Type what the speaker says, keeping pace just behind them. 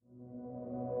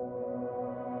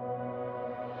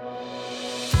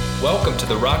Welcome to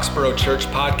the Roxborough Church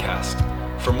Podcast.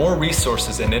 For more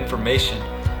resources and information,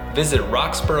 visit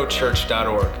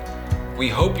roxboroughchurch.org. We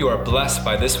hope you are blessed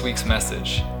by this week's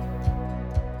message.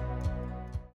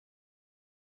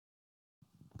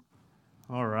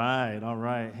 All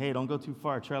right. Hey, don't go too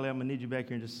far. Charlie, I'm going to need you back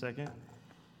here in just a second.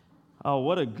 Oh,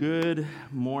 what a good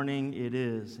morning it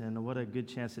is, and what a good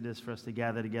chance it is for us to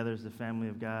gather together as the family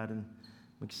of God. And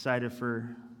I'm excited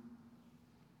for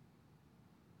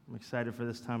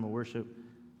this time of worship.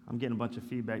 I'm getting a bunch of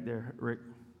feedback there, Rick.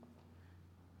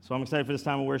 So I'm excited for this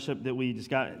time of worship that we just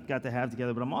got to have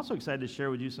together, but I'm also excited to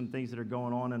share with you some things that are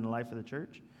going on in the life of the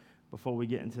church before we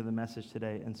get into the message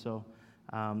today. And so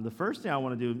the first thing I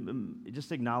want to do,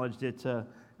 just acknowledge that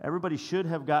everybody should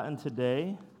have gotten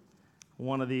today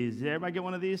one of these. Did everybody get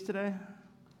one of these today?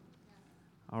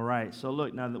 All right. So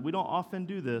look, now we don't often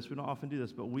do this,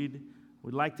 but we'd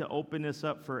like to open this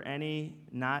up for any,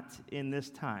 not in this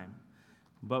time,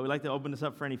 but we'd like to open this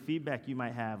up for any feedback you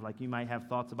might have. Like you might have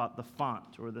thoughts about the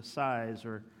font or the size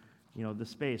or, the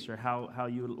space or how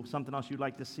you, something else you'd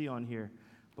like to see on here.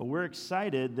 But we're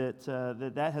excited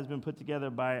that has been put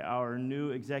together by our new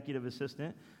executive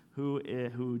assistant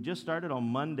who just started on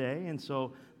Monday. And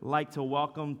so like to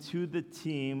welcome to the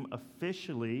team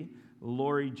officially,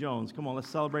 Lori Jones. Come on, let's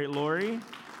celebrate Lori.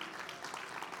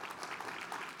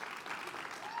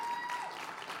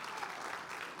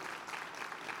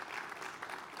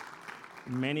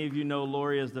 Many of you know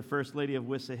Lori as the First Lady of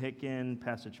Wissahickon,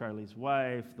 Pastor Charlie's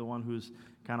wife, the one who's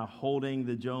kind of holding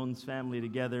the Jones family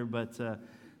together, but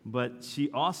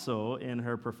she also, in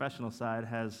her professional side,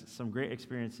 has some great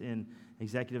experience in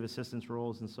executive assistance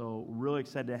roles, and so really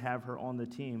excited to have her on the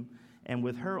team. And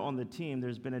with her on the team,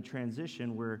 there's been a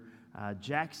transition where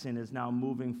Jackson is now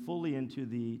moving fully into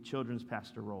the children's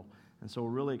pastor role. And so we're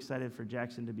really excited for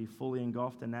Jackson to be fully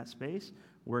engulfed in that space,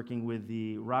 working with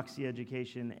the Roxy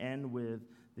Education and with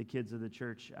the kids of the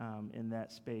church in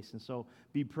that space. And so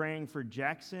be praying for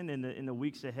Jackson in the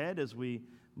weeks ahead as we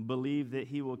believe that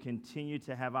he will continue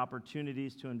to have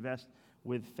opportunities to invest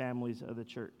with families of the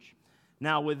church.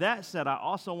 Now, with that said, I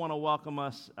also want to welcome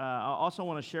us, I also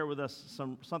want to share with us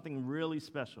something really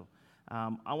special.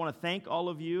 I want to thank all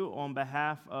of you on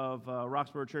behalf of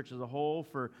Roxborough Church as a whole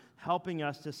for helping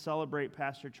us to celebrate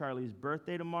Pastor Charlie's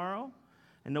birthday tomorrow.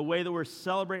 And the way that we're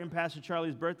celebrating Pastor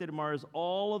Charlie's birthday tomorrow is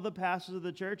all of the pastors of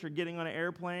the church are getting on an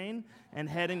airplane and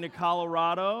heading to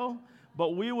Colorado.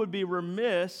 But we would be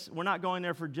remiss, we're not going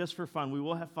there just for fun. We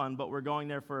will have fun, but we're going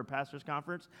there for a pastor's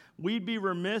conference. We'd be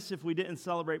remiss if we didn't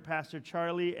celebrate Pastor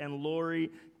Charlie and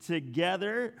Lori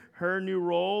together, her new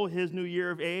role, his new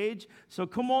year of age. So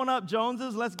come on up,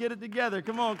 Joneses, let's get it together.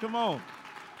 Come on. Come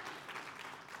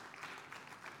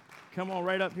on,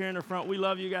 right up here in the front. We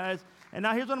love you guys. And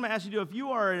now here's what I'm going to ask you to do. If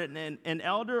you are an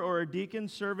elder or a deacon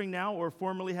serving now or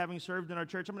formerly having served in our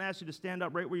church, I'm going to ask you to stand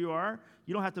up right where you are.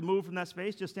 You don't have to move from that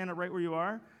space. Just stand up right where you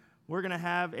are. We're going to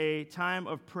have a time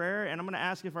of prayer, and I'm going to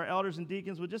ask if our elders and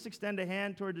deacons would just extend a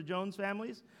hand toward the Jones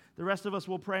families. The rest of us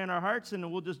will pray in our hearts,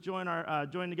 and we'll just join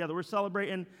together. We're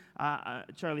celebrating,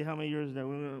 Charlie, how many years is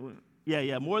that?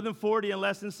 Yeah, more than 40 and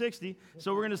less than 60.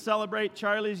 So we're going to celebrate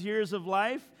Charlie's years of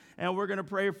life, and we're going to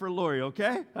pray for Lori,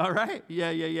 okay? All right?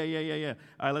 Yeah.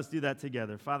 All right, let's do that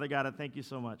together. Father God, I thank you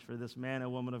so much for this man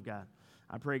and woman of God.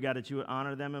 I pray, God, that you would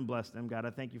honor them and bless them. God, I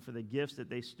thank you for the gifts that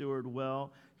they steward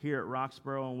well here at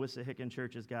Roxborough and Wissahickon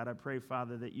churches. God, I pray,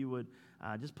 Father, that you would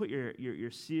just put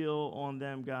your seal on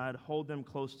them, God. Hold them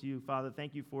close to you, Father.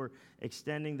 Thank you for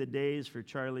extending the days for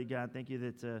Charlie, God. Thank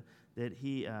you that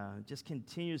he just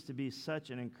continues to be such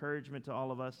an encouragement to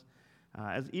all of us.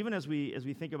 Even as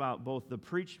we think about both the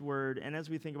preached word and as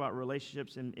we think about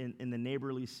relationships in the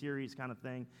neighborly series kind of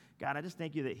thing, God, I just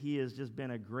thank you that he has just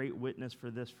been a great witness for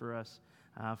this for us.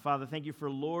 Father, thank you for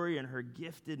Lori and her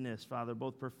giftedness, Father,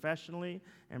 both professionally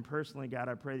and personally. God,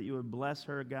 I pray that you would bless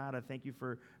her, God. I thank you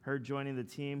for her joining the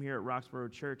team here at Roxborough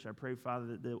Church. I pray,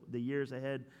 Father, that the years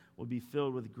ahead will be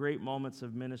filled with great moments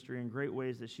of ministry and great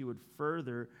ways that she would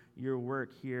further your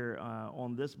work here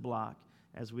on this block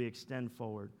as we extend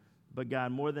forward. But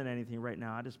God, more than anything right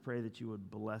now, I just pray that you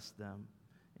would bless them,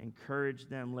 encourage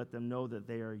them, let them know that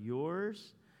they are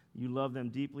yours. You love them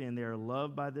deeply, and they are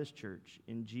loved by this church.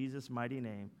 In Jesus' mighty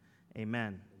name,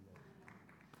 amen.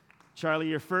 Charlie,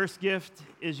 your first gift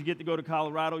is you get to go to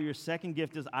Colorado. Your second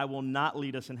gift is I will not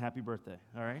lead us in happy birthday,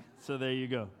 all right? So there you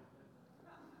go.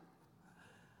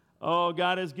 Oh,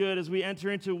 God is good. As we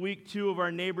enter into week 2 of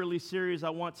our neighborly series, I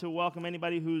want to welcome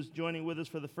anybody who's joining with us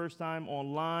for the first time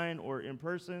online or in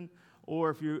person,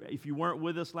 or if you weren't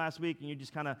with us last week and you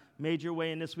just kind of made your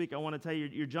way in this week, I want to tell you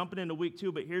you're jumping into week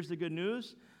 2, but here's the good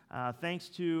news. Thanks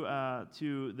to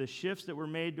the shifts that were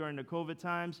made during the COVID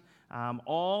times,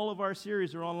 all of our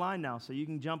series are online now, so you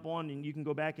can jump on and you can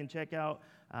go back and check out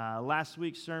last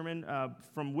week's sermon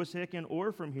from Wissahickon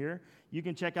or from here. You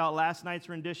can check out last night's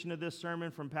rendition of this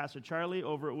sermon from Pastor Charlie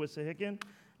over at Wissahickon,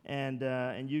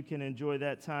 and you can enjoy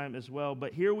that time as well.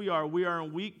 But here we are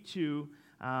in week 2,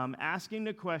 asking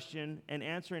the question and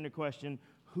answering the question,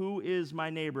 who is my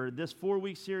neighbor? This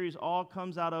 4-week series all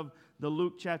comes out of the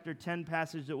Luke chapter 10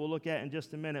 passage that we'll look at in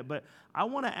just a minute. But I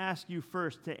want to ask you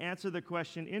first to answer the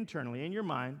question internally in your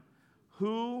mind,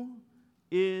 who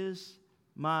is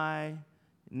my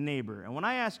neighbor? And when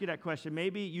I ask you that question,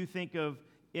 maybe you think of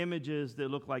images that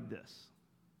look like this.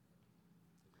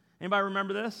 Anybody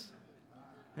remember this?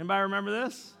 Anybody remember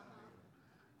this?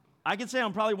 I can say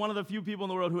I'm probably one of the few people in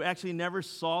the world who actually never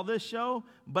saw this show,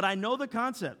 but I know the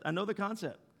concept.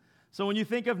 So when you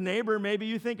think of neighbor, maybe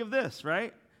you think of this,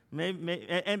 right?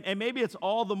 Maybe it's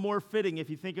all the more fitting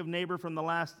if you think of neighbor from the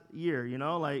last year,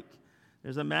 like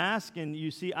there's a mask and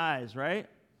you see eyes, right?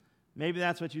 Maybe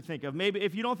that's what you think of. Maybe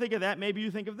if you don't think of that, maybe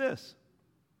you think of this.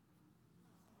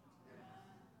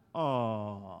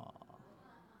 Oh.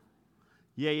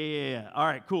 Yeah. All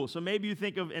right, cool. So maybe you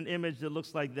think of an image that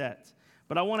looks like that.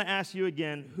 But I want to ask you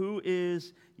again, who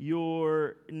is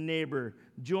your neighbor?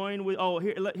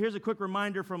 Here's a quick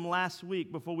reminder from last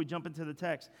week before we jump into the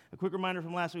text. A quick reminder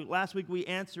from last week. Last week we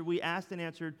asked and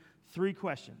answered 3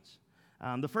 questions.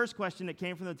 The first question that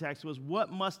came from the text was,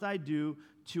 what must I do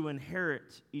to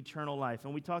inherit eternal life?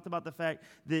 And we talked about the fact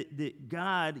that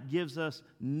God gives us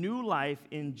new life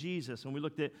in Jesus. And we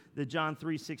looked at the John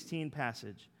 3:16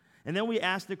 passage. And then we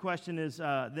asked the question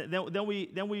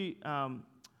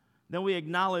then we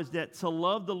acknowledge that to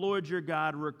love the Lord your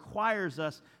God requires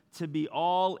us to be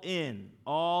all in.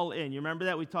 You remember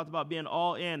that? We talked about being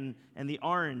all in and the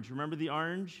orange. Remember the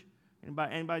orange?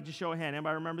 Anybody just show a hand.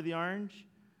 Anybody remember the orange?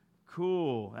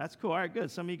 Cool. That's cool. All right,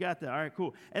 good. Some of you got that. All right,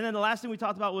 cool. And then the last thing we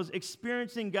talked about was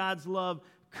experiencing God's love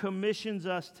commissions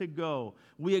us to go.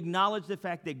 We acknowledge the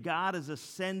fact that God is a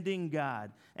sending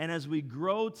God. And as we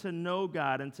grow to know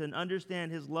God and to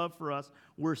understand his love for us,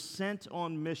 we're sent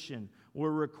on mission.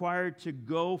 We're required to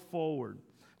go forward.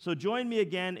 So join me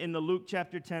again in the Luke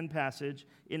chapter 10 passage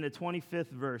in the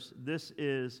 25th verse. This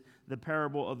is the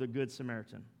parable of the Good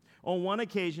Samaritan. On one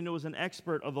occasion, there was an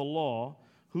expert of the law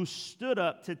who stood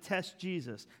up to test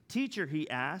Jesus. Teacher, he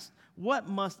asked, what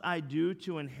must I do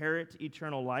to inherit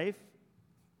eternal life?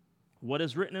 What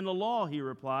is written in the law? He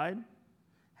replied.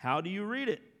 How do you read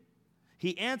it?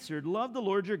 He answered, love the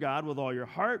Lord your God with all your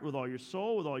heart, with all your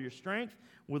soul, with all your strength,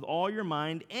 with all your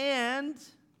mind, and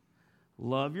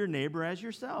love your neighbor as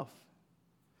yourself.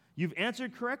 You've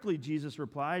answered correctly, Jesus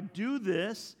replied. Do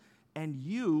this, and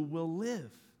you will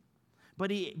live.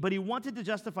 But he wanted to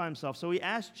justify himself, so he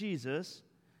asked Jesus,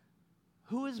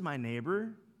 who is my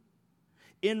neighbor?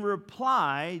 In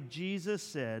reply, Jesus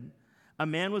said, a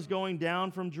man was going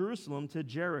down from Jerusalem to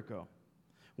Jericho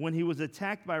when he was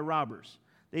attacked by robbers.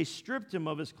 They stripped him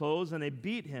of his clothes and they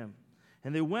beat him,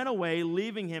 and they went away,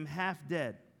 leaving him half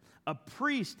dead. A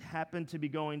priest happened to be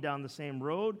going down the same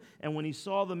road, and when he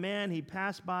saw the man, he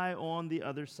passed by on the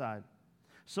other side.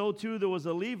 So too there was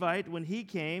a Levite. When he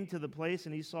came to the place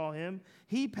and he saw him,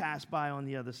 he passed by on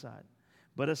the other side.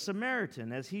 But a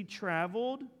Samaritan, as he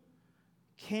traveled,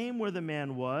 came where the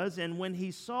man was, and when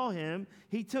he saw him,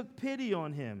 he took pity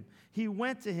on him. He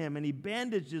went to him, and he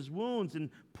bandaged his wounds, and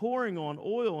pouring on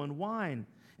oil and wine.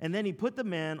 And then he put the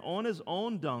man on his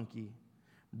own donkey,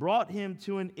 brought him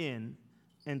to an inn,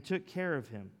 and took care of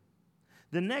him.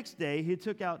 The next day he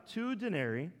took out 2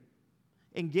 denarii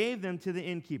and gave them to the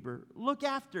innkeeper. Look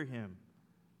after him,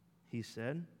 he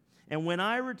said, and when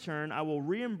I return, I will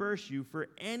reimburse you for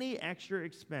any extra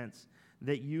expense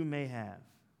that you may have.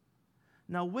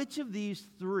 Now, which of these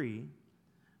 3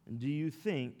 do you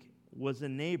think was a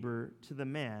neighbor to the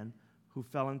man who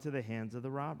fell into the hands of the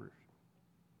robbers?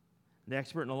 The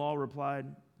expert in the law replied,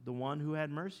 the one who had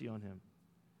mercy on him.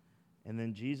 And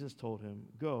then Jesus told him,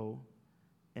 go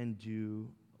and do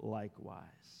likewise.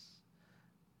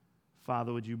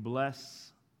 Father, would you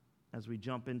bless as we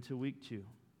jump into week 2,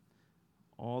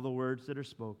 all the words that are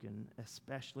spoken,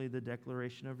 especially the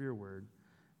declaration of your word.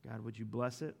 God, would you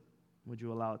bless it? Would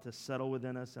you allow it to settle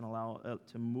within us and allow it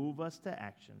to move us to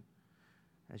action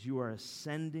as you are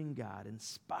ascending God,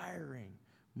 inspiring,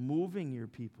 moving your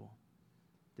people,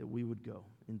 that we would go.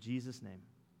 In Jesus' name,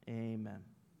 amen.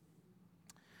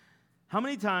 How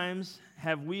many times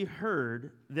have we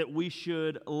heard that we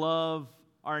should love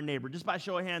our neighbor? Just by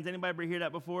show of hands, anybody ever hear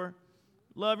that before?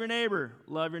 Love your neighbor.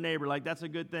 Love your neighbor. Like, that's a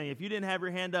good thing. If you didn't have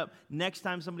your hand up, next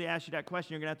time somebody asks you that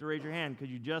question, you're going to have to raise your hand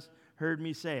because you just heard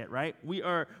me say it, right? We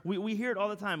hear it all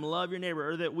the time. Love your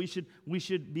neighbor, or that we should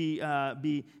be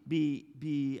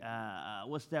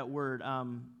what's that word?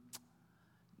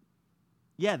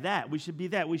 That we should be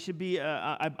that. We should be.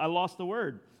 I lost the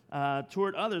word.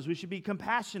 Toward others, we should be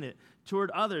compassionate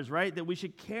toward others, right? That we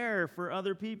should care for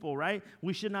other people, right?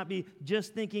 We should not be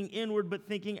just thinking inward, but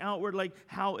thinking outward. Like,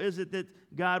 how is it that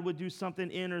God would do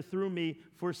something in or through me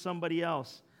for somebody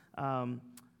else?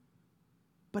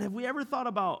 But have we ever thought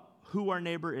about who our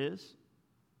neighbor is?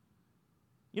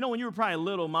 You know, when you were probably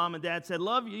little, mom and dad said,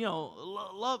 love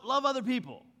other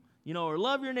people, or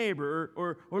love your neighbor,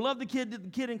 or love the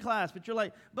kid in class. But you're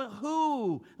like, but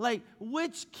who? Like,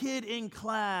 which kid in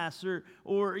class, or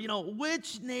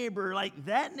which neighbor? Like,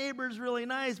 that neighbor's really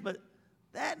nice, but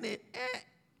that neighbor,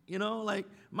 like,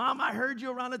 Mom, I heard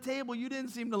you around the table. You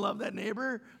didn't seem to love that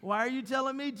neighbor. Why are you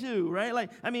telling me to, right?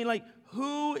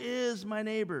 Who is my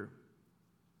neighbor?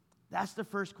 That's the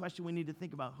first question we need to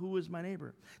think about. Who is my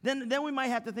neighbor? Then we might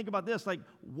have to think about this, like,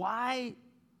 why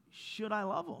should I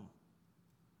love them?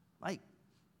 Like,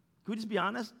 can we just be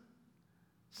honest?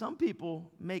 Some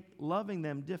people make loving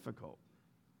them difficult.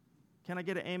 Can I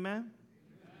get an amen? Amen?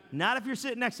 Not if you're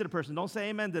sitting next to the person. Don't say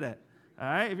amen to that. All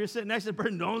right? If you're sitting next to the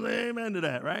person, don't say amen to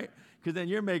that, right? Because then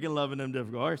you're making loving them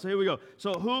difficult. All right, so here we go.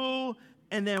 So who,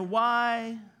 and then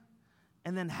why,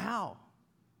 and then how?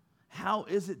 How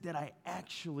is it that I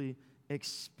actually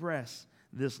express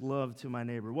this love to my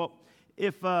neighbor? Well,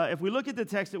 if we look at the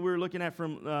text that we were looking at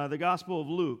from the Gospel of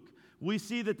Luke, we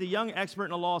see that the young expert in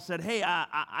the law said, hey,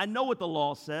 I know what the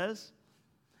law says.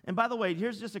 And by the way,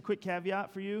 here's just a quick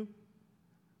caveat for you.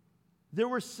 There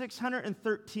were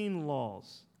 613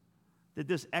 laws that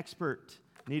this expert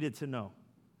needed to know.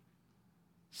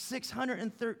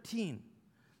 613.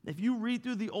 If you read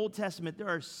through the Old Testament, there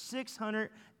are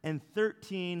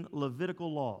 613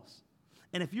 Levitical laws.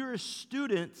 And if you're a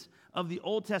student of the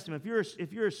Old Testament,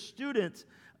 if you're a student,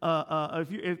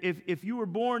 if you were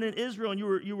born in Israel and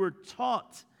you were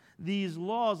taught these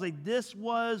laws, like, this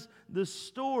was the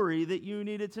story that you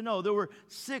needed to know. There were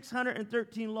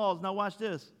 613 laws. Now watch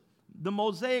this. The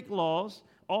Mosaic laws,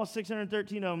 all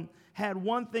 613 of them, had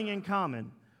one thing in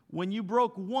common. When you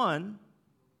broke one,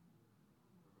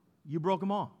 you broke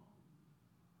them all.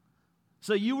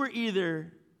 So you were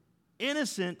either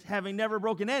innocent, having never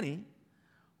broken any,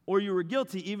 or you were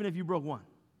guilty, even if you broke one.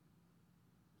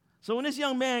 So when this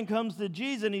young man comes to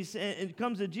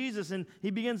Jesus, and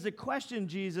he begins to question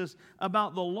Jesus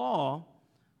about the law,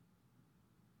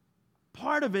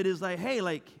 part of it is like, hey,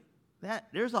 like, that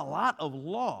there's a lot of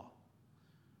law.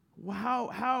 How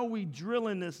are we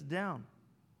drilling this down?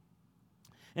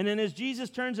 And then as Jesus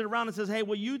turns it around and says, hey,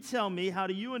 will you tell me, how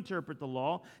do you interpret the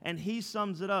law? And he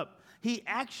sums it up. He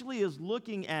actually is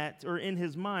looking at, or in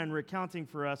his mind, recounting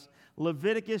for us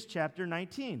Leviticus chapter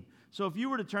 19. So if you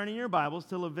were to turn in your Bibles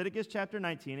to Leviticus chapter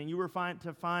 19 and you were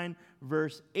to find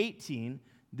verse 18,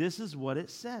 this is what it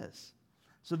says.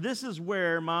 So this is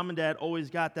where mom and dad always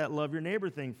got that love your neighbor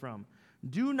thing from.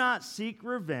 Do not seek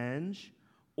revenge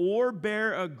or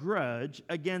bear a grudge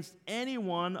against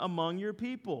anyone among your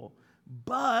people,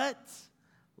 but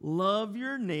love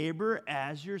your neighbor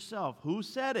as yourself. Who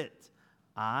said it?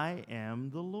 I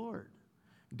am the Lord.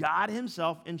 God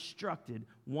himself instructed,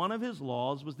 one of his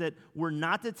laws was that we're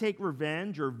not to take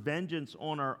revenge or vengeance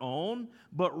on our own,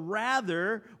 but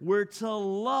rather we're to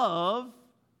love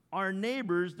our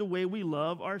neighbors the way we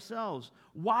love ourselves.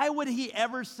 Why would he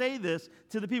ever say this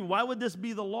to the people? Why would this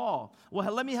be the law? Well,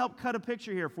 let me help cut a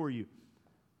picture here for you.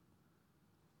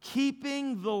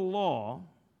 Keeping the law,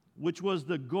 which was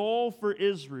the goal for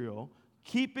Israel,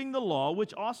 keeping the law,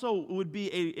 which also would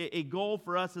be a goal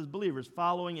for us as believers,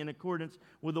 following in accordance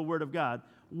with the Word of God,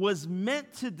 was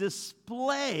meant to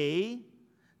display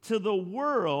to the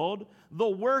world the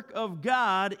work of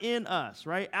God in us,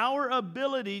 right? Our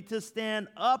ability to stand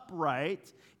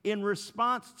upright in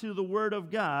response to the Word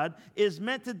of God is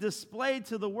meant to display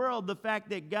to the world the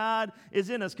fact that God is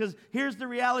in us. Because here's the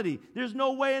reality. There's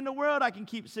no way in the world I can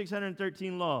keep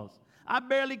 613 laws. I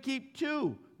barely keep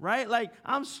 2, right? Like,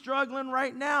 I'm struggling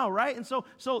right now, right? And so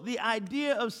the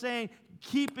idea of saying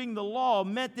keeping the law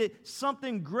meant that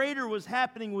something greater was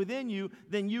happening within you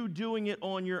than you doing it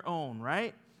on your own,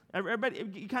 right? Everybody,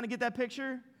 you kind of get that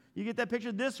picture? You get that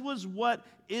picture? This was what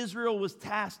Israel was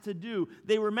tasked to do.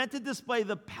 They were meant to display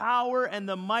the power and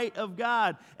the might of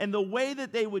God. And the way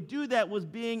that they would do that was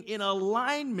being in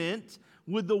alignment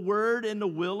with the word and the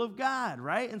will of God,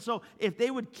 right? And so if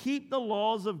they would keep the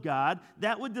laws of God,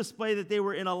 that would display that they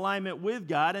were in alignment with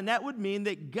God, and that would mean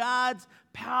that God's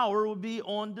power would be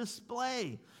on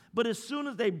display. But as soon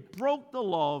as they broke the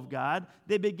law of God,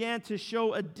 they began to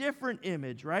show a different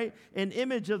image, right? An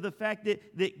image of the fact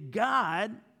that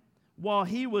God, while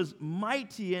he was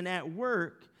mighty and at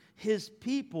work, his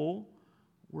people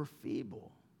were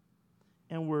feeble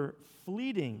and were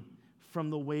fleeting from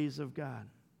the ways of God.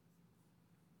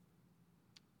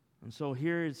 And so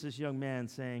here is this young man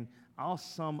saying, I'll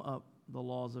sum up the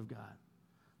laws of God.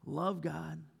 Love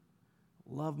God,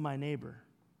 love my neighbor.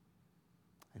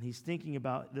 And he's thinking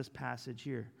about this passage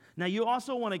here. Now, you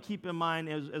also want to keep in mind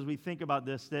as we think about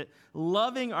this, that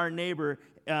loving our neighbor,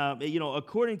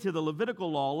 according to the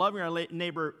Levitical law, loving our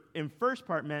neighbor in first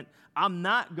part meant, I'm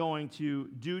not going to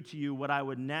do to you what I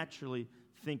would naturally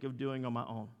think of doing on my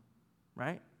own,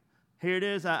 right? Here it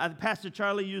is. Pastor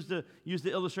Charlie used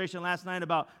the illustration last night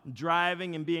about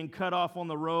driving and being cut off on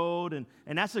the road, and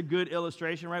that's a good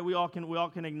illustration, right? We all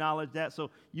can acknowledge that. So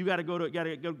you got to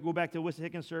go back to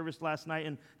Wissahickon service last night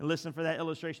and listen for that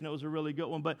illustration. That was a really good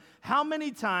one. But how many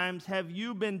times have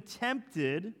you been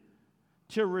tempted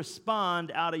to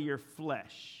respond out of your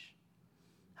flesh?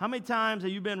 How many times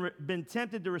have you been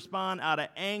tempted to respond out of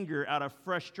anger, out of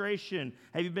frustration?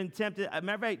 Have you been tempted?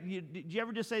 Matter of fact, did you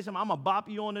ever just say something, I'm going to bop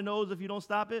you on the nose if you don't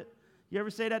stop it? You ever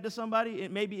say that to somebody,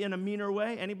 maybe in a meaner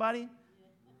way? Anybody?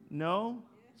 No?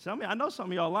 I know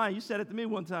some of y'all lying. You said it to me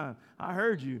one time. I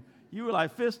heard you. You were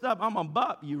like, fist up, I'm going to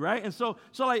bop you, right? And so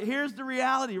like, here's the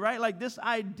reality, right? Like this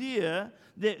idea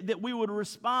that we would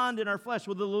respond in our flesh.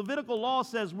 Well, the Levitical law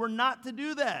says we're not to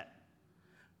do that.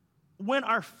 When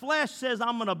our flesh says,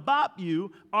 I'm going to bop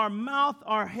you, our mouth,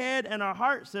 our head, and our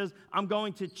heart says, I'm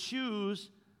going to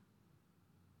choose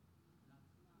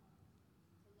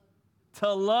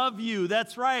to love you.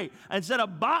 That's right. Instead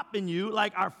of bopping you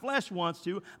like our flesh wants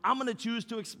to, I'm going to choose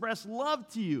to express love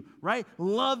to you, right?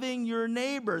 Loving your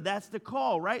neighbor. That's the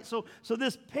call, right? So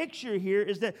this picture here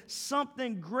is that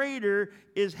something greater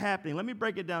is happening. Let me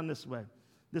break it down this way.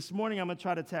 This morning, I'm going to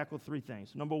try to tackle three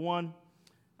things. Number one,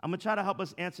 I'm going to try to help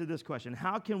us answer this question.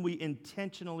 How can we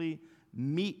intentionally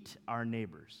meet our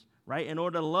neighbors, right? In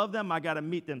order to love them, I got to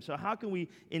meet them. So how can we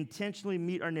intentionally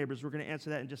meet our neighbors? We're going to answer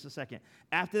that in just a second.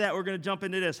 After that, we're going to jump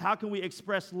into this. How can we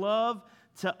express love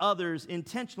to others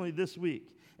intentionally this week?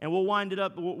 And we'll wind it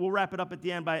up, we'll wrap it up at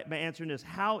the end by answering this.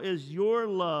 How is your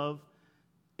love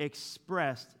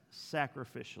expressed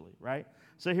sacrificially, right?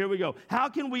 So here we go. How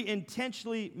can we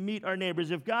intentionally meet our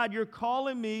neighbors? If God, you're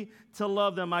calling me to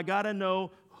love them, I got to know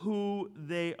who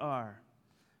they are.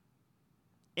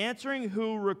 Answering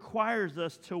who requires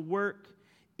us to work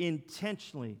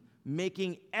intentionally,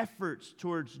 making efforts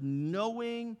towards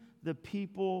knowing the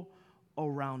people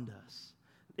around us.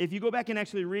 If you go back and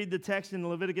actually read the text in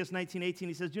Leviticus 19:18,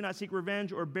 he says, do not seek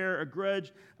revenge or bear a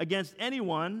grudge against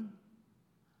anyone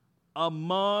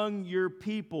among your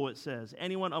people, it says.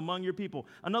 Anyone among your people.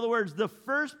 In other words, the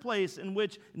first place in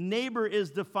which neighbor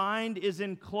is defined is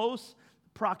in close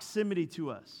proximity to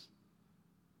us.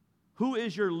 Who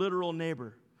is your literal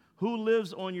neighbor? Who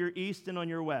lives on your east and on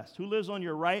your west? Who lives on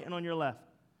your right and on your left?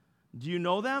 Do you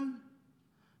know them?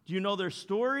 Do you know their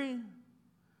story?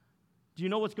 Do you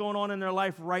know what's going on in their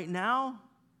life right now?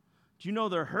 Do you know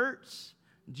their hurts?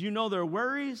 Do you know their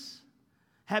worries?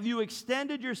 Have you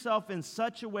extended yourself in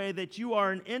such a way that you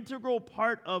are an integral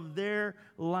part of their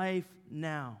life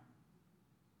now?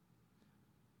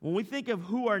 When we think of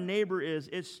who our neighbor is,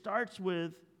 it starts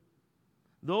with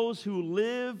those who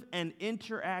live and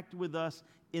interact with us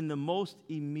in the most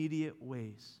immediate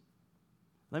ways.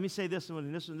 Let me say this one,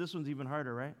 and this one's even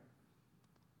harder, right?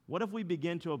 What if we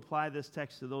begin to apply this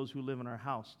text to those who live in our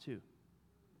house too?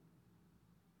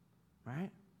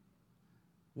 Right?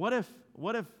 What if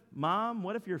mom,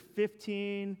 what if you're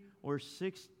 15 or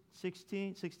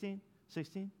 16, 17?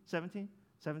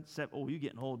 Oh, you're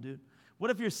getting old, dude. What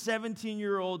if your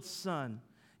 17-year-old son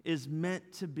is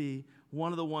meant to be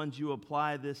one of the ones you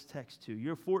apply this text to?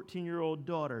 Your 14-year-old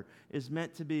daughter is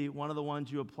meant to be one of the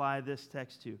ones you apply this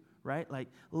text to, right? Like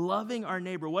loving our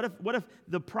neighbor. What if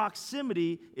the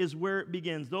proximity is where it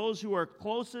begins? Those who are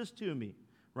closest to me,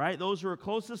 right? Those who are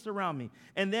closest around me.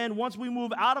 And then once we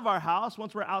move out of our house,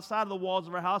 once we're outside of the walls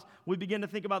of our house, we begin to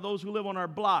think about those who live on our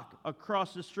block,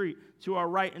 across the street, to our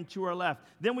right and to our left.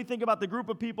 Then we think about the group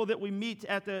of people that we meet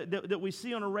that we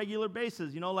see on a regular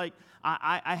basis. You know, like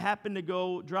I happen to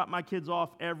go drop my kids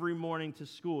off every morning to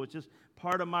school. It's just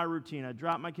part of my routine. I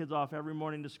drop my kids off every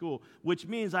morning to school, which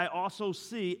means I also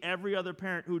see every other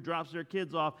parent who drops their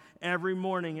kids off every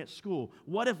morning at school.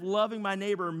 What if loving my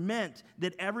neighbor meant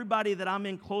that everybody that I'm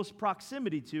in close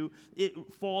proximity to, it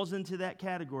falls into that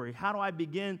category? How do I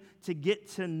begin to get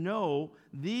to know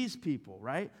these people,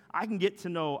 right? I get to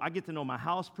know my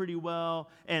house pretty well.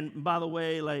 And by the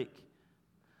way, like,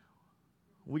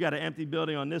 We got an empty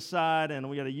building on this side, and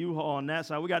we got a U-Haul on that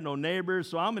side. We got no neighbors,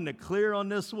 so I'm in the clear on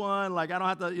this one. Like, I don't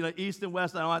have to, east and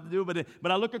west, I don't have to do,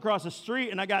 but I look across the street,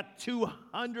 and I got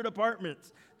 200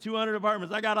 apartments. 200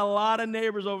 apartments. I got a lot of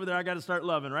neighbors over there I got to start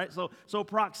loving, right? So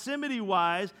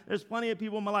proximity-wise, there's plenty of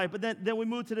people in my life. But then we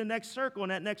move to the next circle,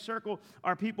 and that next circle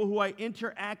are people who I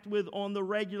interact with on the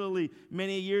regularly.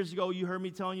 Many years ago, you heard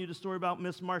me telling you the story about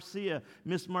Miss Marcia.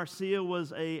 Miss Marcia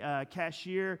was a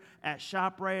cashier at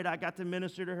ShopRite. I got to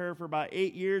minister to her for about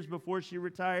 8 years before she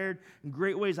retired. In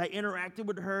great ways, I interacted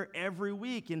with her every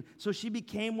week, and so she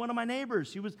became one of my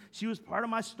neighbors. She was part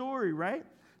of my story, right?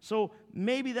 So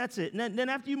maybe that's it. And then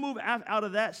after you move out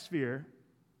of that sphere,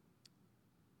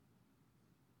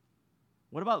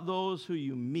 what about those who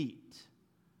you meet?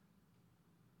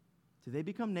 Do they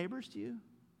become neighbors to you?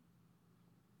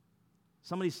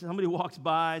 Somebody walks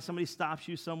by, somebody stops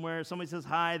you somewhere, somebody says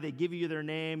hi, they give you their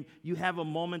name, you have a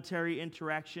momentary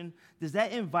interaction. Does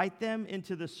that invite them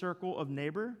into the circle of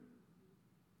neighbor?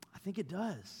 I think it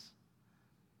does.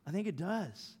 I think it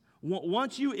does.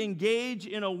 Once you engage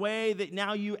in a way that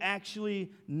now you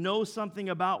actually know something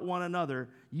about one another,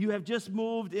 you have just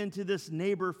moved into this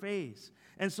neighbor phase.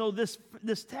 And so this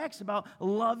text about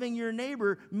loving your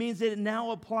neighbor means that it now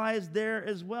applies there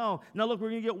as well. Now look, we're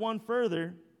going to get one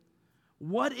further.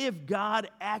 What if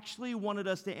God actually wanted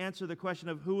us to answer the question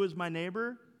of who is my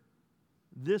neighbor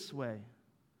this way?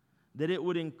 That it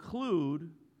would include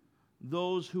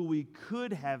those who we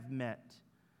could have met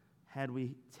had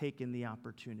we taken the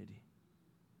opportunity.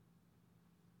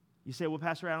 You say, well,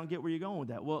 Pastor, I don't get where you're going with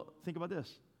that. Well, think about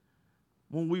this.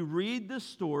 When we read this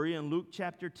story in Luke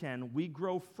chapter 10, we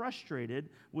grow frustrated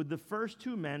with the first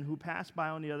two men who passed by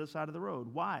on the other side of the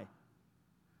road. Why?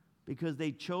 Because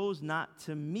they chose not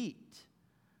to meet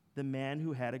the man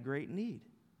who had a great need.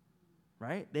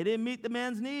 Right? They didn't meet the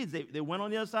man's needs. They went on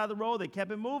the other side of the road. They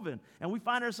kept it moving. And we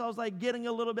find ourselves like getting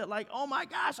a little bit like, oh my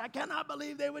gosh, I cannot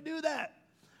believe they would do that.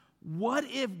 What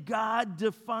if God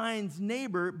defines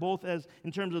neighbor both as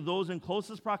in terms of those in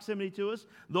closest proximity to us,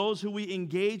 those who we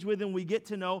engage with and we get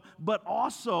to know, but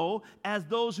also as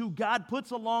those who God puts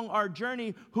along our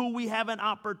journey who we have an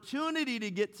opportunity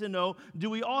to get to know? Do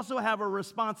we also have a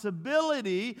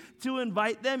responsibility to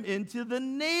invite them into the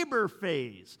neighbor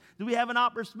phase? Do we have an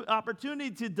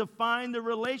opportunity to define the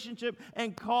relationship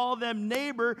and call them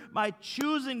neighbor by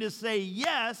choosing to say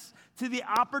yes to the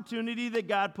opportunity that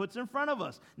God puts in front of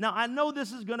us? Now, I know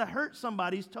this is going to hurt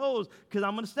somebody's toes because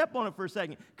I'm going to step on it for a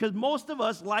second because most of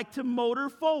us like to motor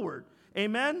forward.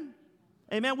 Amen?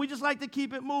 Amen? We just like to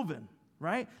keep it moving,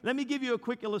 right? Let me give you a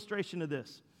quick illustration of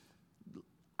this.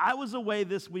 I was away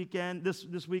this weekend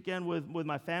with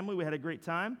my family. We had a great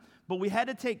time, but we had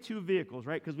to take two vehicles,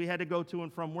 right, because we had to go to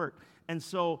and from work. And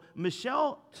so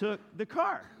Michelle took the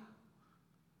car,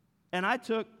 and I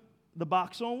took the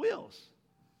box on wheels.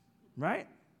 Right?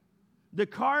 The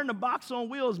car and the box on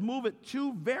wheels move at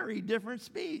two very different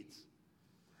speeds.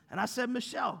 And I said,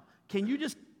 Michelle, can you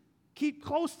just keep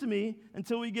close to me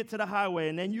until we get to the highway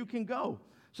and then you can go?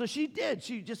 So she did.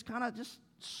 She just kind of just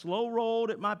slow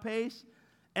rolled at my pace.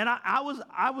 And I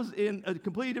was in a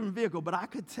completely different vehicle, but I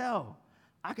could tell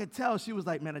she was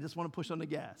like, man, I just want to push on the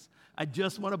gas. I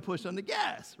just want to push on the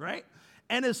gas, right?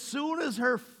 And as soon as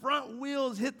her front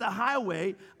wheels hit the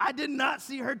highway, I did not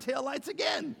see her taillights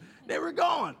again. They were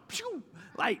gone. Pew!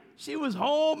 Like she was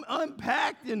home,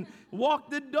 unpacked, and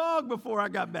walked the dog before I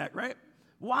got back, right?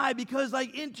 Why? Because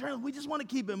like internally, we just want to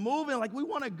keep it moving. Like we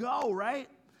want to go, right?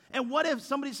 And what if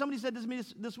somebody said this to me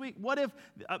this week? What if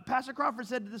Pastor Crawford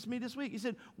said this to me this week? He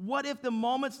said, what if the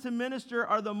moments to minister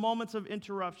are the moments of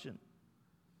interruption?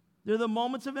 They're the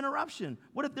moments of interruption.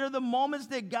 What if they're the moments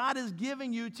that God is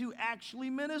giving you to actually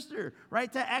minister,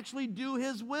 right? To actually do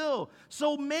His will.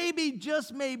 So maybe,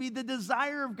 just maybe, the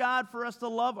desire of God for us to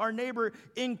love our neighbor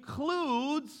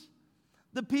includes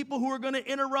the people who are going to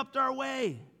interrupt our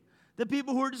way, the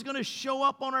people who are just going to show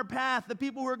up on our path, the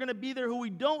people who are going to be there who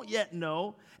we don't yet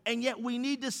know, and yet we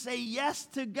need to say yes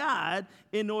to God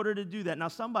in order to do that. Now,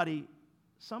 somebody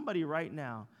right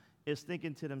now is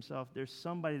thinking to themselves, there's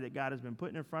somebody that God has been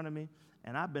putting in front of me,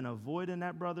 and I've been avoiding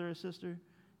that brother or sister,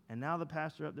 and now the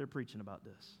pastor up there preaching about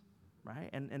this, right?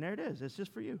 And there it is. It's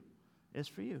just for you. It's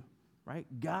for you, right?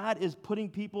 God is putting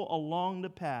people along the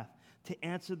path to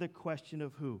answer the question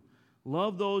of who.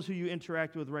 Love those who you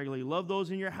interact with regularly. Love those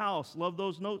in your house. Love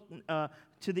those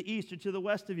to the east or to the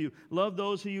west of you. Love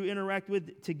those who you interact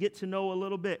with to get to know a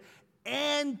little bit.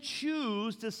 And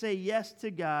choose to say yes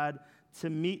to God to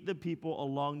meet the people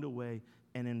along the way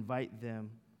and invite them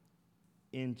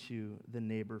into the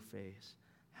neighbor phase.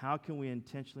 How can we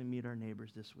intentionally meet our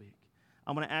neighbors this week?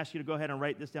 I'm going to ask you to go ahead and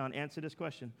write this down. Answer this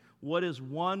question. What is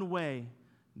one way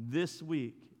this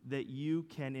week that you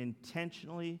can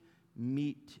intentionally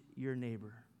meet your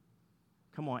neighbor?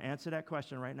 Come on, answer that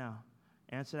question right now.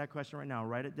 Answer that question right now.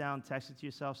 Write it down, text it to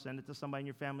yourself, send it to somebody in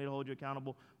your family to hold you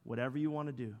accountable, whatever you want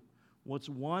to do. What's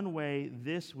one way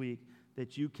this week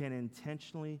that you can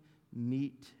intentionally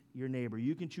meet your neighbor?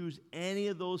 You can choose any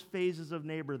of those phases of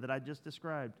neighbor that I just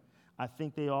described. I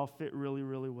think they all fit really,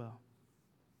 really well.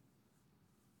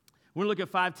 We're going to look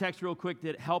at 5 texts real quick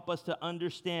that help us to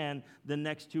understand the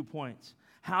next 2 points.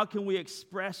 How can we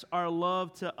express our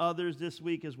love to others this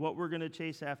week is what we're going to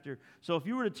chase after. So if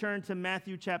you were to turn to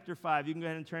Matthew chapter 5, you can go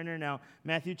ahead and turn there now.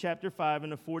 Matthew chapter 5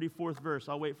 and the 44th verse.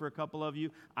 I'll wait for a couple of you.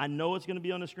 I know it's going to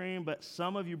be on the screen, but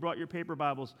some of you brought your paper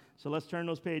Bibles. So let's turn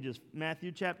those pages.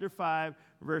 Matthew chapter 5,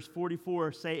 verse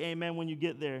 44. Say amen when you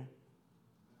get there.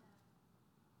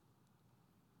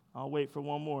 I'll wait for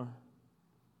one more.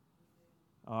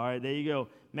 All right, there you go.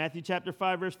 Matthew chapter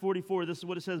 5, verse 44, this is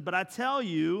what it says. But I tell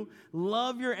you,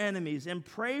 love your enemies and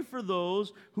pray for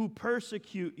those who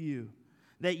persecute you,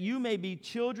 that you may be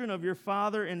children of your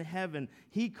Father in heaven.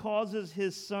 He causes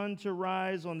his sun to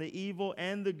rise on the evil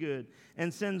and the good,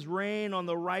 and sends rain on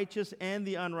the righteous and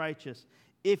the unrighteous.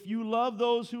 If you love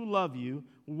those who love you,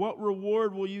 what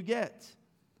reward will you get?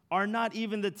 Are not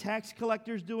even the tax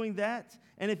collectors doing that?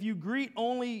 And if you greet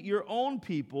only your own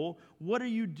people, what are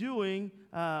you doing?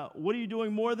 What are you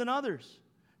doing more than others?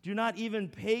 Do not even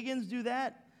pagans do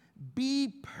that?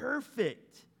 Be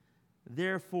perfect,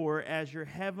 therefore, as your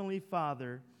heavenly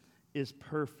Father is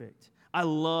perfect. I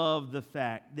love the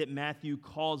fact that Matthew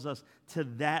calls us to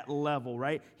that level,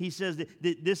 right? He says that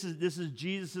this is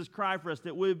Jesus' cry for us,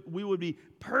 that we would be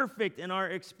perfect in our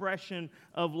expression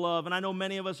of love. And I know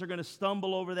many of us are going to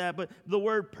stumble over that, but the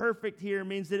word perfect here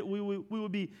means that we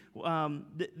would be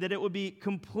that it would be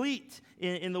complete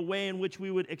in the way in which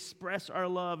we would express our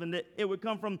love, and that it would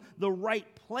come from the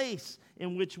right place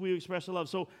in which we express our love.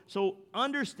 So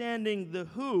understanding the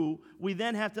who, we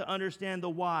then have to understand the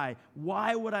why.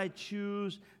 Why would I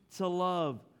choose to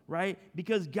love, right?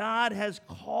 Because God has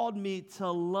called me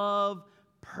to love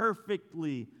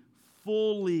perfectly,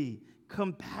 fully,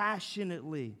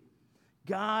 compassionately.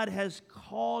 God has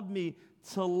called me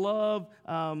to love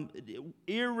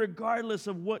irregardless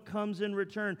of what comes in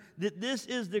return. That this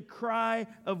is the cry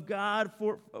of God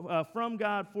from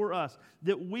God for us,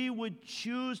 that we would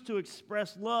choose to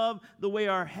express love the way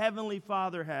our Heavenly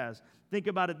Father has. Think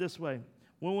about it this way.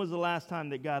 When was the last time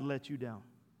that God let you down?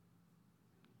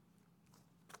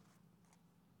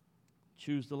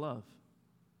 Choose to love.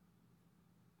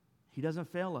 He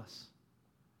doesn't fail us.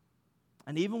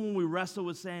 And even when we wrestle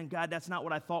with saying, God, that's not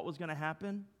what I thought was going to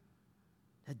happen,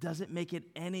 that doesn't make it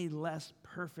any less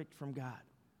perfect from God.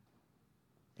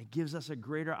 It gives us a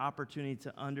greater opportunity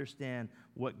to understand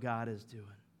what God is doing.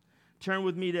 Turn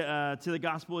with me to the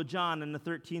Gospel of John in the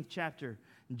 13th chapter.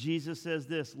 Jesus says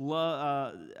this,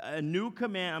 a new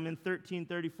command, I'm in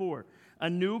 13:34. A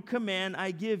new command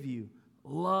I give you,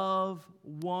 love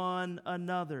one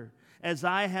another. As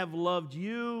I have loved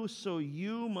you, so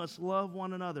you must love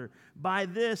one another. By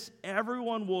this,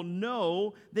 everyone will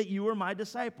know that you are my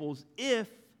disciples, if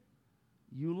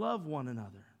you love one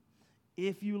another.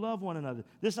 If you love one another.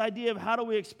 This idea of how do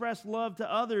we express love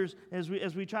to others as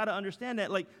we try to understand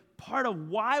that, like part of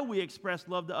why we express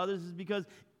love to others is because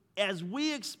as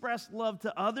we express love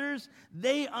to others,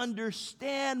 they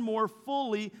understand more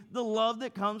fully the love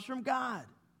that comes from God.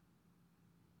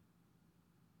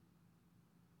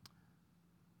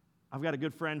 I've got a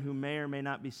good friend who may or may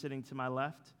not be sitting to my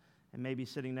left and may be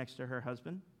sitting next to her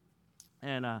husband.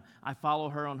 And I follow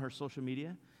her on her social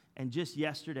media. And just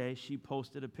yesterday, she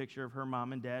posted a picture of her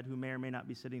mom and dad, who may or may not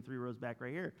be sitting 3 rows back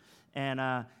right here.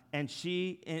 And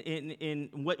she, in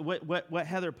what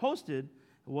Heather posted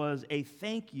was a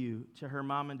thank you to her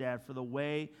mom and dad for the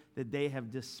way that they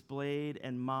have displayed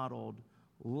and modeled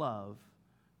love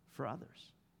for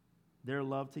others. Their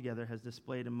love together has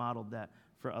displayed and modeled that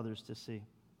for others to see.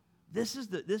 This is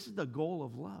the goal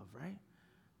of love, right?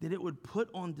 That it would put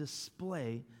on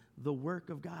display the work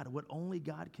of God, what only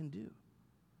God can do.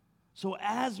 So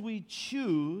as we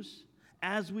choose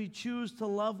to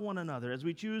love one another, as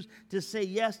we choose to say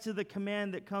yes to the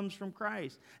command that comes from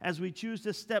Christ, as we choose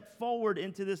to step forward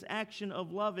into this action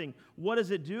of loving, what does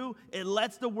it do? It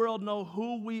lets the world know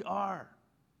who we are.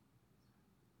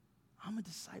 I'm a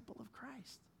disciple of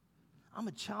Christ. I'm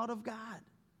a child of God.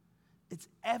 It's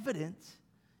evident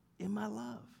in my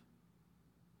love.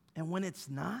 And when it's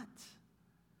not,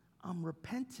 I'm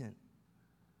repentant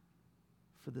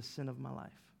for the sin of my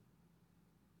life.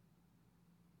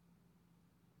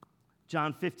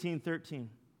 John 15:13.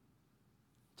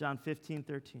 John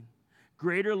 15:13.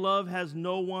 Greater love has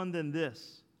no one than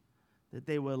this, that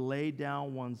they would lay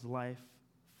down one's life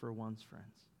for one's friends.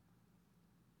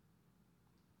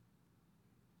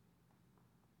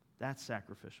 That's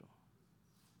sacrificial.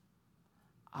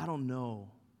 I don't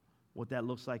know what that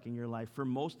looks like in your life. For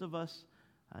most of us,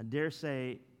 I dare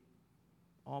say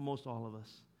almost all of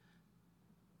us,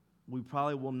 we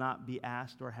probably will not be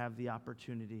asked or have the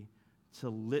opportunity to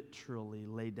literally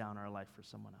lay down our life for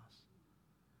someone else.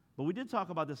 But we did talk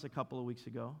about this a couple of weeks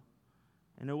ago,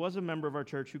 and there was a member of our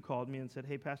church who called me and said,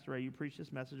 "Hey, Pastor Ray, you preached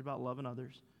this message about loving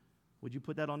others. Would you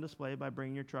put that on display by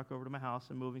bringing your truck over to my house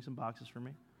and moving some boxes for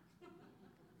me?"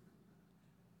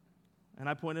 And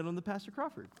I pointed on to Pastor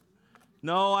Crawford.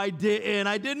 No, I didn't.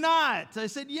 I did not. I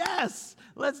said, yes,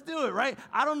 let's do it, right?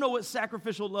 I don't know what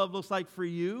sacrificial love looks like for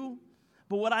you,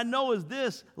 but what I know is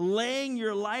this: laying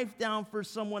your life down for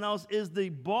someone else is the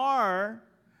bar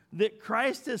that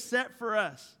Christ has set for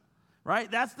us,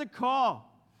 right? That's the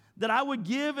call, that I would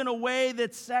give in a way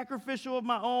that's sacrificial of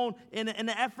my own in an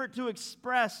effort to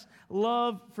express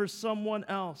love for someone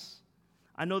else.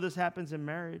 I know this happens in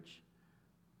marriage.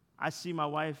 I see my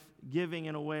wife giving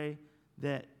in a way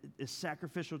that is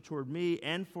sacrificial toward me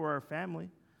and for our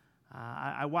family.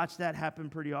 I watch that happen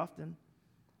pretty often.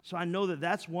 So I know that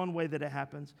that's one way that it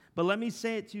happens. But let me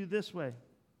say it to you this way.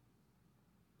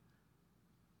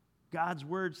 God's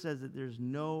word says that there's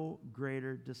no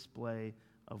greater display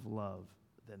of love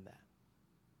than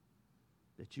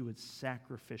that you would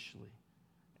sacrificially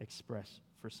express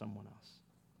for someone else.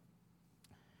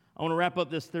 I want to wrap up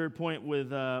this third point with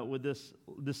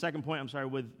the second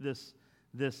point, with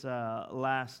this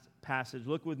last passage.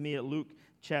 Look with me at Luke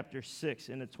chapter 6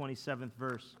 in the 27th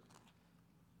verse.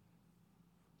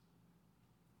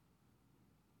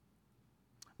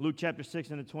 Luke chapter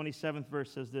 6 in the 27th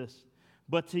verse says this: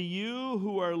 "But to you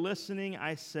who are listening,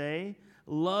 I say,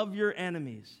 love your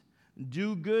enemies.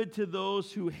 Do good to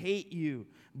those who hate you.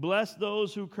 Bless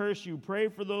those who curse you. Pray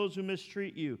for those who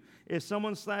mistreat you. If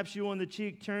someone slaps you on the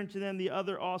cheek, turn to them the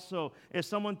other also. If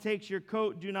someone takes your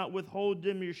coat, do not withhold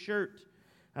them your shirt.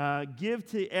 Give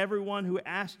to everyone who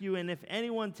asks you, and if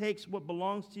anyone takes what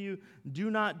belongs to you, do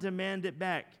not demand it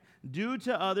back. Do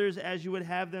to others as you would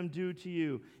have them do to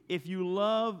you. If you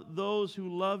love those who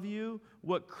love you,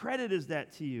 what credit is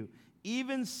that to you?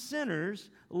 Even sinners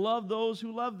love those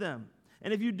who love them.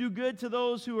 And if you do good to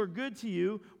those who are good to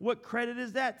you, what credit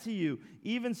is that to you?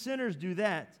 Even sinners do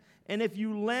that. And if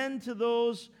you lend to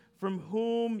those from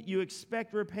whom you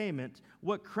expect repayment,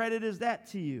 what credit is that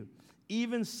to you?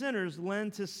 Even sinners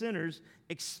lend to sinners,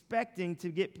 expecting to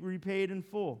get repaid in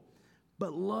full.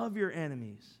 But love your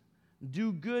enemies.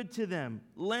 Do good to them.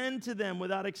 Lend to them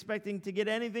without expecting to get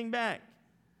anything back.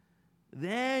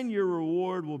 Then your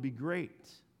reward will be great.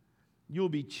 You will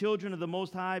be children of the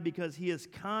Most High, because He is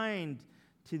kind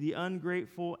to the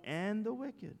ungrateful and the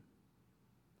wicked.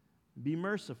 Be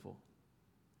merciful,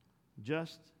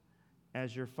 just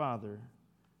as your Father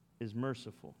is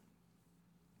merciful."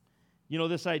 You know,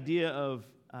 this idea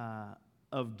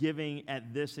of giving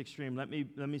at this extreme, let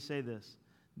me say this.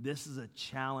 This is a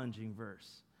challenging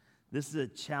verse. This is a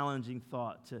challenging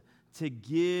thought, to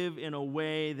give in a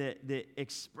way that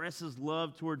expresses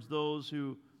love towards those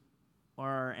who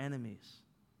are our enemies.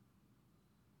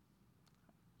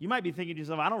 You might be thinking to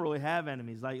yourself, I don't really have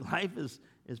enemies. Like, life is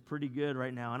pretty good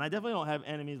right now. And I definitely don't have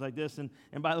enemies like this. And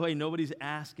by the way, nobody's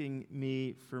asking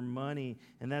me for money.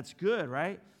 And that's good,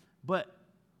 right? But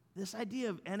this idea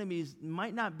of enemies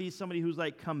might not be somebody who's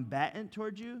like combatant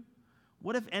towards you.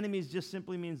 What if enemies just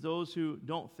simply means those who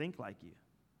don't think like you?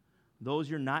 Those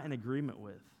you're not in agreement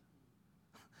with?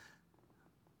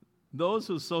 Those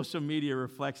whose social media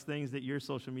reflects things that your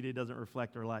social media doesn't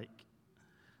reflect or like.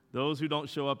 Those who don't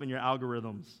show up in your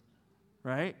algorithms,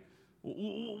 right?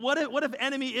 What if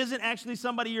enemy isn't actually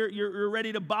somebody you're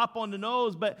ready to bop on the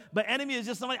nose, but enemy is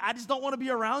just somebody, I just don't want to be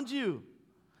around you.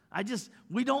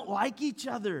 We don't like each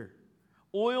other.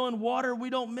 Oil and water, we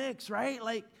don't mix, right?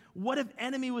 Like, what if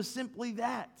enemy was simply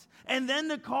that? And then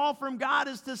the call from God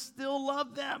is to still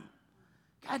love them.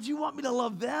 God, you want me to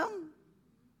love them?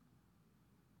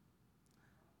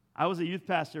 I was a youth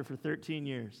pastor for 13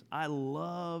 years. I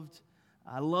loved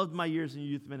my years in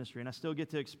youth ministry, and I still get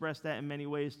to express that in many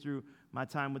ways through my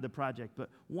time with the project. But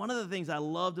one of the things I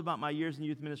loved about my years in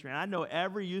youth ministry, and I know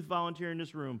every youth volunteer in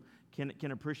this room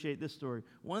can appreciate this story.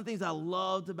 One of the things I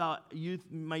loved about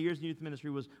my years in youth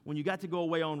ministry was when you got to go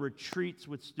away on retreats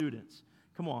with students.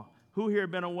 Come on. Who here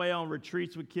been away on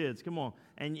retreats with kids? Come on.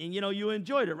 And you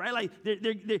enjoyed it, right? Like,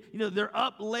 they're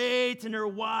up late, and they're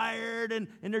wired, and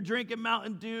they're drinking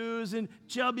Mountain Dews and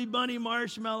Chubby Bunny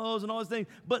marshmallows and all those things.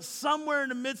 But somewhere in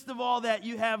the midst of all that,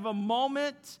 you have a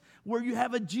moment where you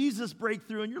have a Jesus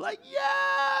breakthrough, and you're like,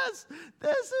 yes,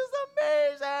 this is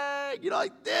amazing.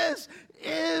 Like, this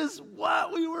is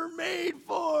what we were made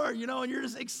for, and you're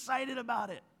just excited about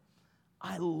it.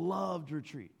 I loved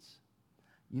retreats.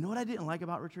 You know what I didn't like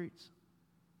about retreats?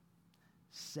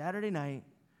 Saturday night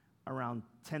around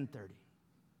 10:30.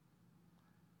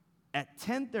 At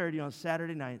 10:30 on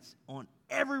Saturday nights, on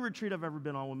every retreat I've ever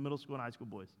been on with middle school and high school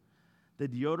boys, the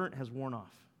deodorant has worn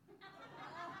off.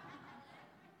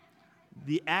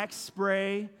 The Axe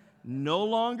spray no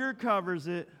longer covers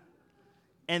it,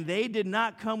 and they did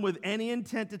not come with any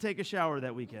intent to take a shower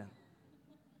that weekend.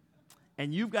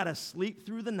 And you've got to sleep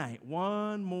through the night,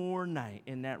 one more night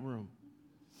in that room.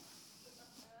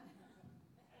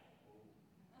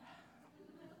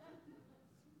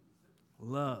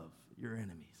 Love your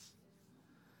enemies.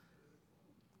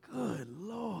 Good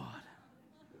Lord.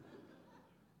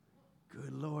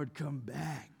 Good Lord, come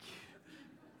back.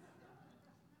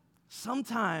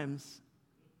 Sometimes,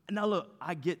 now look,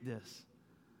 I get this.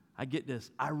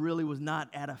 I really was not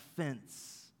at a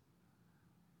fence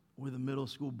with a middle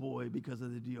school boy because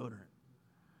of the deodorant.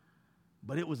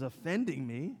 But it was offending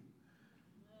me,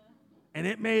 and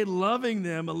it made loving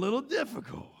them a little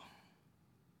difficult.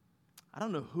 I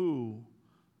don't know who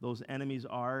those enemies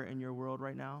are in your world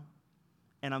right now,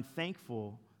 and I'm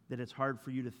thankful that it's hard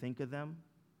for you to think of them.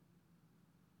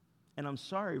 And I'm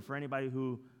sorry for anybody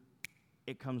who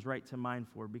it comes right to mind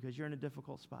for, because you're in a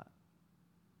difficult spot.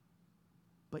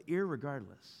 But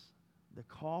irregardless, the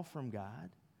call from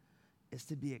God is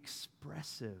to be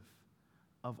expressive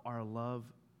of our love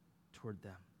toward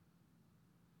them.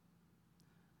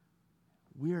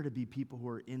 We are to be people who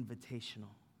are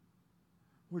invitational.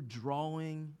 We're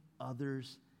drawing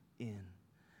others in.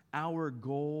 Our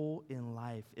goal in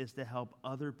life is to help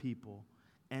other people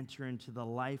enter into the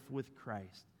life with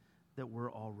Christ that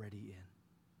we're already in.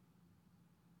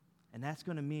 And that's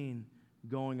going to mean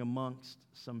going amongst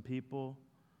some people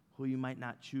who you might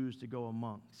not choose to go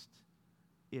amongst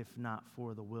if not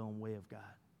for the will and way of God.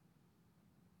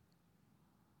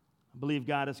 I believe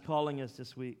God is calling us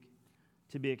this week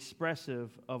to be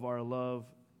expressive of our love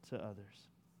to others.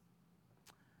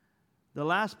 The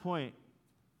last point,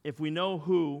 if we know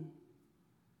who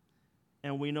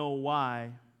and we know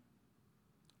why,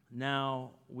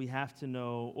 now we have to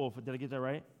know, did I get that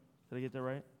right?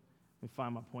 Let me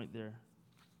find my point there.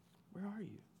 Where are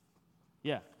you?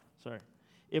 Yeah, sorry.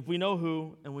 If we know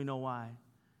who and we know why,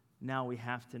 now we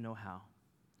have to know how.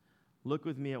 Look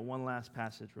with me at one last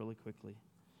passage really quickly.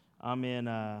 I'm in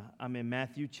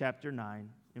Matthew chapter 9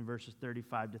 in verses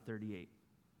 35 to 38.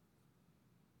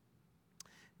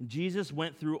 Jesus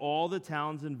went through all the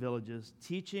towns and villages,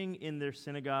 teaching in their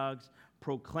synagogues,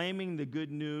 proclaiming the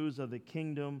good news of the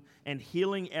kingdom, and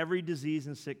healing every disease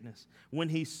and sickness. When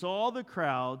he saw the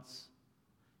crowds,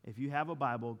 if you have a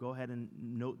Bible, go ahead and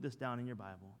note this down in your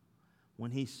Bible. When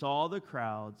he saw the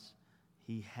crowds,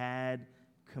 he had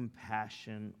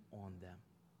compassion on them.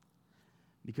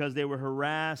 Because they were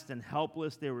harassed and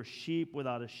helpless, they were sheep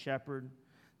without a shepherd.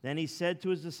 Then he said to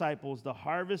his disciples, "The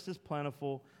harvest is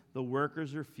plentiful, the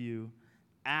workers are few.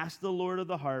 Ask the Lord of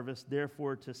the harvest,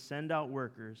 therefore, to send out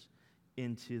workers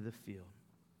into the field."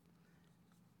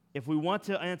 If we want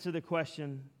to answer the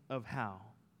question of how,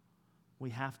 we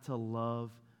have to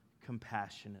love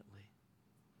compassionately.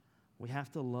 We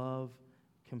have to love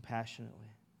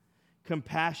compassionately.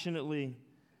 Compassionately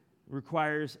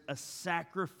requires a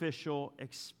sacrificial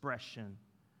expression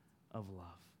of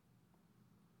love.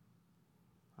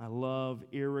 I love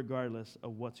irregardless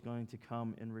of what's going to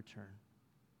come in return.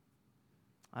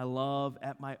 I love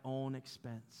at my own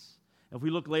expense. If we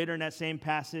look later in that same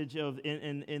passage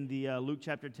in the Luke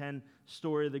chapter 10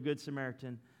 story of the Good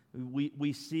Samaritan,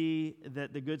 we see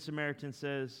that the Good Samaritan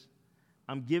says,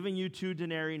 "I'm giving you 2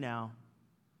 denarii now,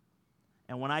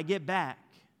 and when I get back,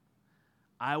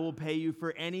 I will pay you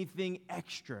for anything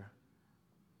extra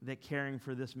that caring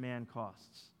for this man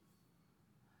costs."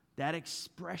 That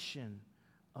expression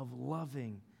of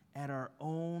loving at our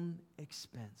own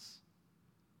expense.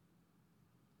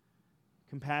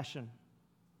 Compassion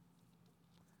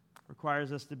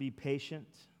requires us to be patient,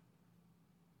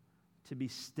 to be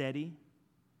steady.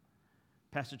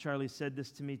 Pastor Charlie said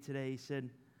this to me today. He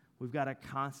said, we've got to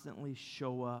constantly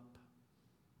show up.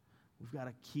 We've got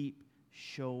to keep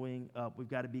showing up. We've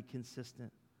got to be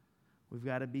consistent. We've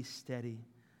got to be steady.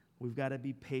 We've got to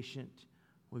be patient.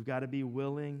 We've got to be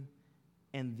willing.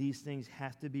 And these things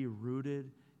have to be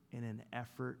rooted in an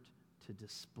effort to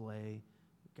display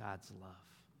God's love.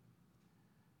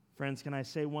 Friends, can I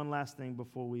say one last thing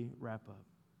before we wrap up?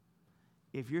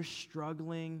 If you're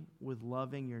struggling with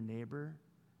loving your neighbor,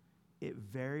 it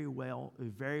very well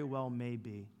may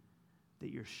be that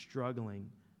you're struggling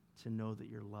to know that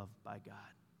you're loved by God.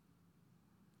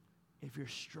 If you're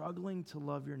struggling to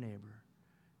love your neighbor,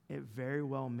 it very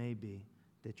well may be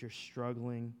that you're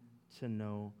struggling to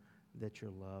know that you're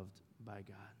loved by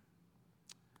God.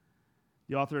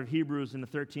 The author of Hebrews in the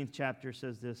 13th chapter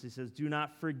says this. He says, "Do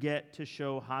not forget to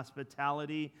show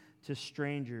hospitality to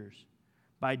strangers.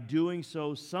 By doing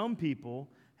so, some people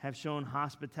have shown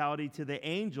hospitality to the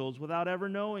angels without ever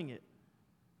knowing it.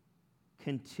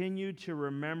 Continue to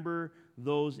remember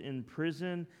those in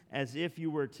prison as if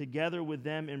you were together with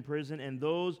them in prison, and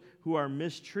those who are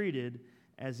mistreated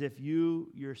as if you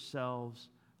yourselves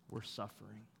were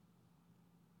suffering."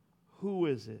 Who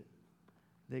is it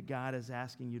that God is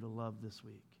asking you to love this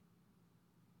week?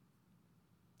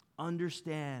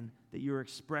 Understand that your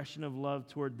expression of love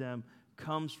toward them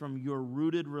comes from your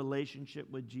rooted relationship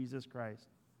with Jesus Christ.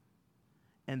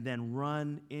 And then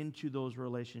run into those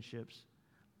relationships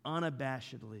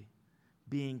unabashedly,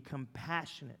 being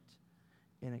compassionate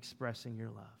in expressing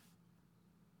your love.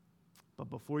 But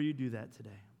before you do that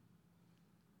today,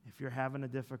 if you're having a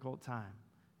difficult time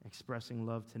expressing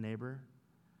love to neighbor,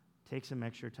 take some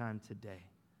extra time today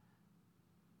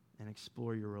and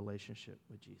explore your relationship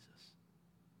with Jesus.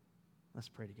 Let's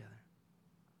pray together.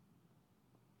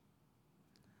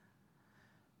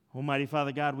 Almighty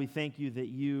Father God, we thank you that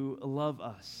you love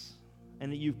us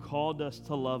and that you've called us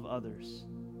to love others.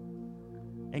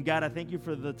 And God, I thank you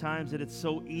for the times that it's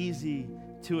so easy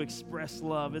to express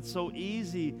love. It's so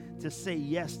easy to say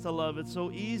yes to love. It's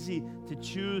so easy to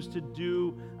choose to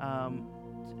do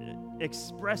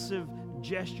expressive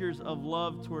gestures of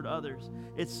love toward others.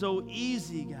 It's so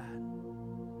easy, God.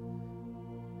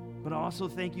 But I also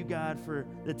thank you, God, for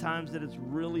the times that it's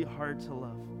really hard to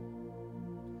love.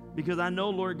 Because I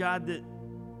know, Lord God, that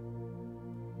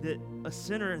a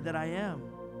sinner that I am,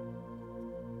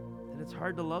 that it's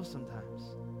hard to love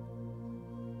sometimes.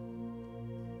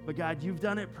 But God, you've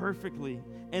done it perfectly.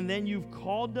 And then you've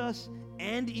called us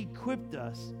and equipped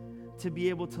us to be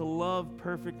able to love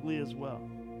perfectly as well.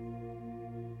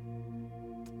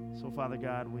 So, Father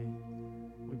God, we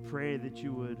pray that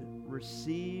you would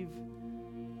receive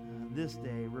this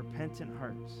day repentant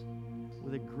hearts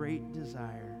with a great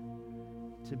desire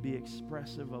to be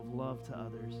expressive of love to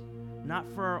others, not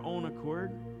for our own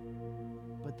accord,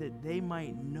 but that they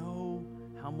might know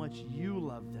how much you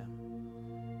love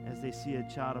them as they see a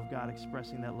child of God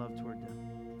expressing that love toward them.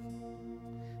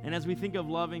 And as we think of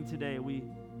loving today, we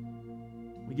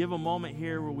give a moment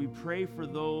here where we pray for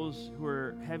those who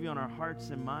are heavy on our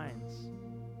hearts and minds,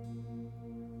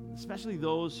 especially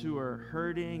those who are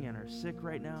hurting and are sick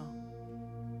right now.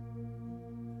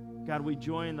 God, we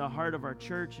join the heart of our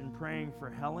church in praying for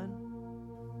Helen.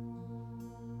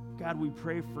 God, we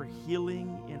pray for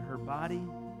healing in her body.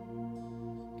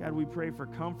 God, we pray for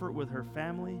comfort with her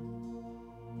family.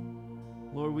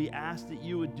 Lord, we ask that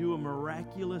you would do a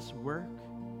miraculous work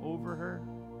over her.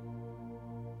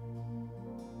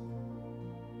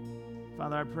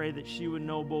 Father, I pray that she would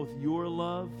know both your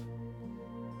love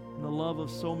and the love of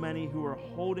so many who are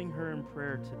holding her in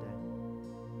prayer today.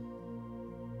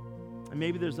 And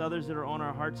maybe there's others that are on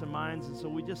our hearts and minds, and so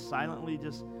we just silently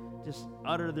just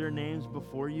utter their names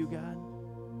before you, God.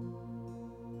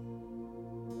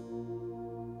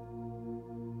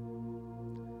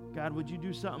 God, would you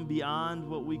do something beyond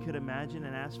what we could imagine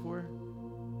and ask for?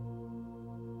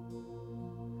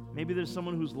 Maybe there's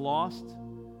someone who's lost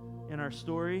in our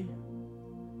story.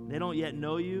 They don't yet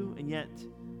know you, and yet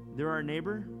they're our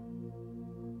neighbor.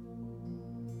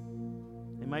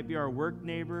 They might be our work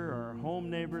neighbor or our home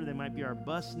neighbor. They might be our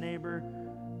bus neighbor.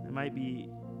 They might be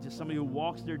just somebody who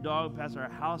walks their dog past our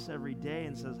house every day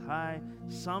and says hi.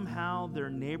 Somehow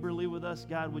they're neighborly with us.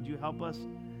 God, would you help us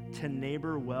to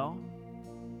neighbor well?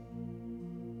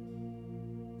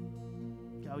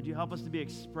 God, would you help us to be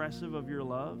expressive of your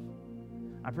love?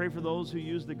 I pray for those who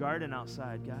use the garden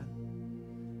outside, God.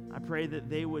 I pray that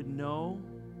they would know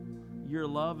your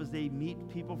love as they meet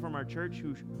people from our church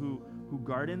who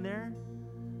garden there,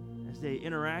 as they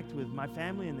interact with my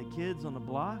family and the kids on the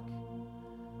block.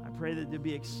 I pray that there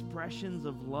be expressions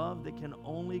of love that can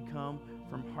only come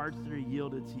from hearts that are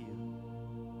yielded to you.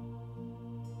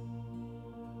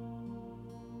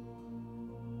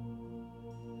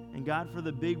 And God, for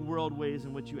the big world ways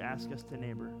in which you ask us to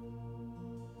neighbor,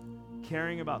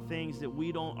 caring about things that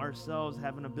we don't ourselves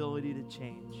have an ability to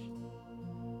change.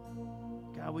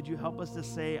 God, would you help us to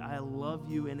say, I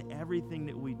love you in everything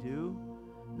that we do,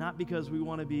 not because we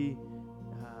want to be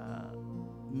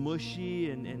mushy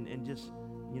and just,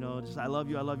 just I love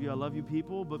you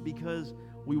people, but because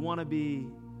we want to be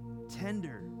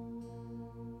tender.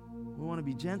 We want to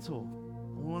be gentle.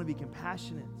 We want to be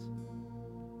compassionate.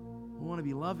 We want to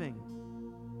be loving.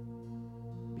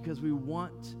 Because we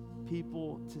want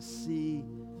people to see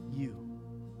you.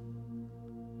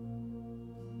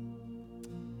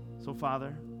 So,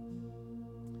 Father,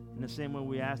 in the same way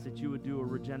we ask that you would do a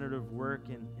regenerative work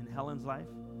in Helen's life,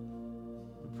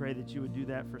 we pray that you would do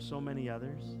that for so many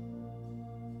others.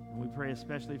 And we pray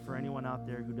especially for anyone out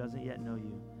there who doesn't yet know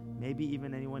you, maybe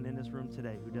even anyone in this room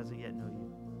today who doesn't yet know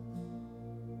you.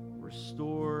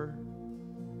 Restore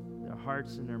their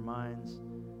hearts and their minds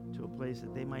to a place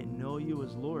that they might know you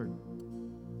as Lord.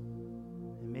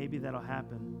 And maybe that'll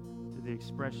happen through the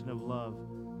expression of love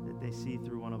that they see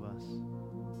through one of us.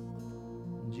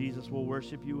 And Jesus, we'll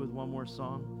worship you with one more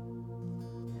song,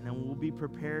 and then we'll be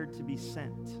prepared to be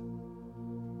sent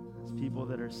as people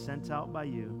that are sent out by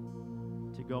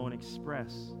you to go and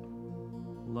express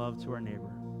love to our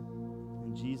neighbor.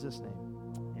 In Jesus' name.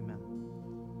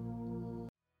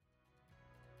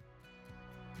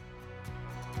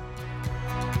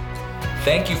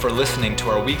 Thank you for listening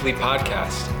to our weekly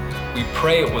podcast. We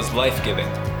pray it was life-giving.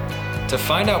 To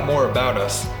find out more about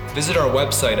us, visit our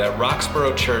website at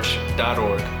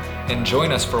roxboroughchurch.org and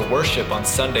join us for worship on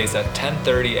Sundays at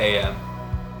 10:30 a.m.